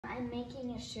I'm making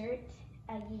a shirt,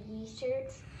 a YeeYee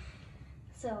shirt,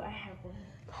 so I have one.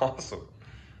 Awesome.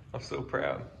 I'm so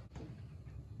proud.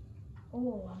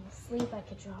 Oh, I'm asleep. I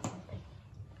could draw something.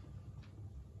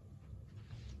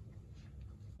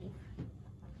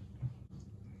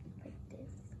 Like this.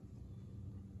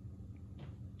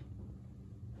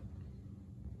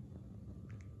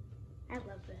 I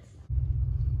love this.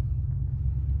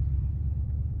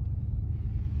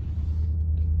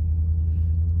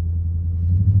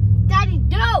 Daddy,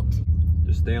 don't!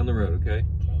 Just stay on the road, okay? Okay.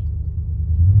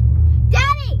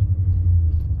 Daddy!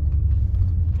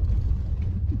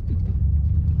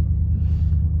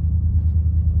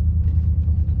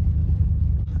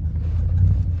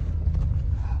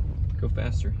 Go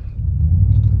faster.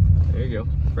 There you go.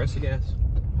 Press the gas.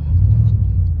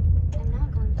 I'm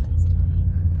not going faster.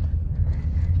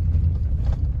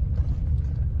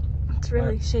 It's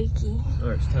really shaky.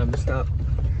 Alright, it's time to stop.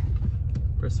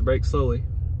 Press the brake slowly.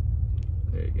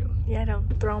 There you go. Yeah, don't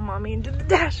throw mommy into the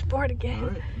dashboard again.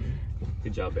 Alright.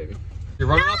 Good job, baby. You're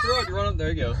running off the road. You're running. There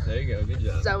you go. There you go. Good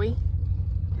job. Zoe,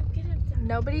 I'm good at that.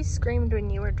 nobody screamed when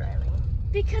you were driving.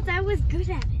 Because I was good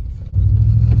at it.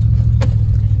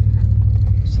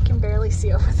 She can barely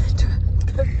see over the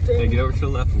Hey, thing. get over to the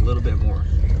left a little bit more.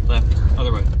 Left.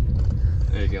 Other way.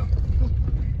 There you go.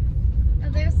 Oh,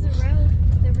 there's the road.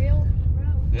 The real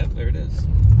road. Yep, there it is.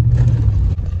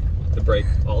 The brake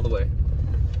all the way.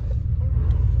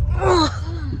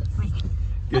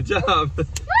 Good job.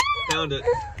 Found it.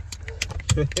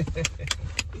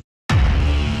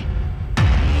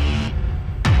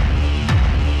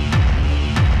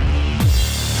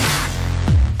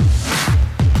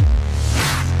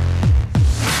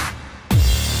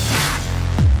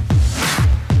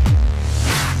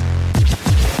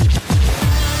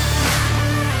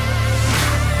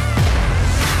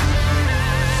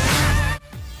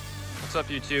 What's up,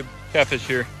 YouTube? Catfish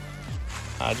here.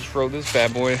 I just rode this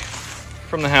bad boy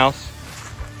from the house.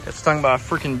 Got stung by a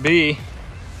freaking bee.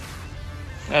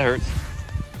 That hurts.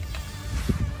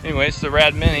 Anyway, it's the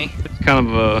Rad Mini. It's kind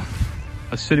of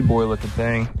a city boy looking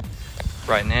thing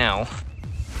right now.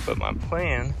 But my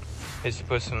plan is to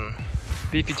put some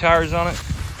beefy tires on it,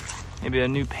 maybe a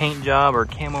new paint job or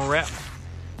camo wrap,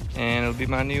 and it'll be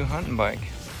my new hunting bike.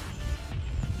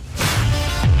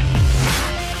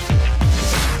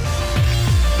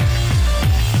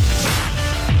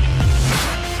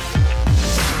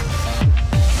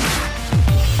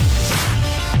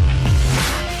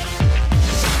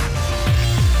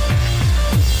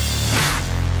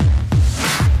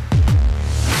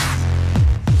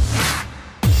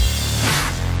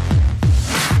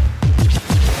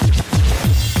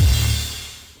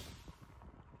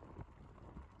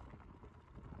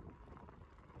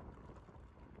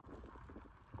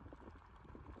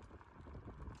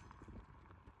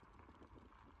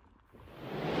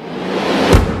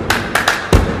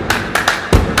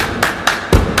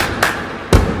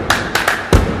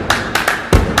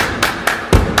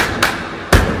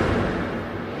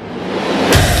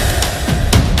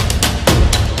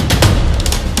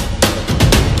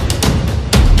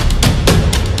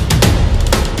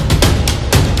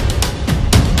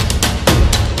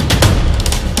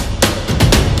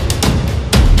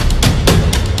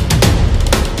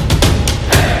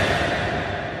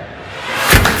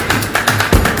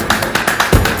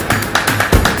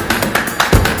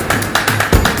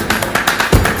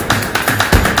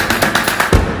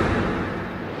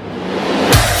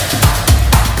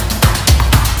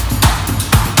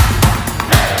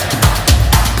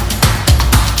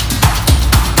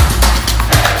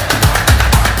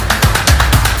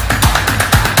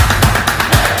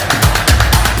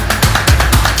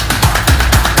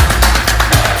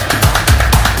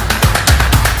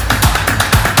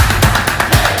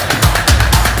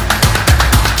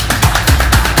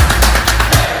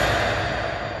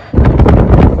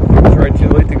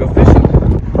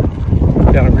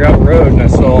 Gravel road and I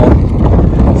saw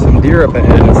some deer up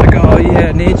ahead and it's like, oh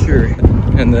yeah, nature.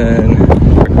 And then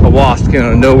a wasp came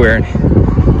out of nowhere and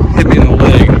hit me in the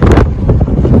leg,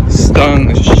 stung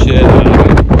the shit out of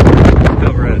me.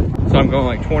 Felt red. So I'm going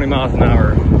like 20 miles an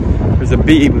hour. There's a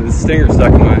bee with a stinger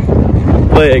stuck in my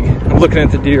leg. I'm looking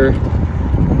at the deer,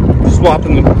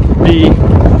 swapping the bee,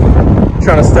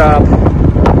 trying to stop.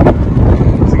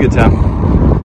 It's a good time.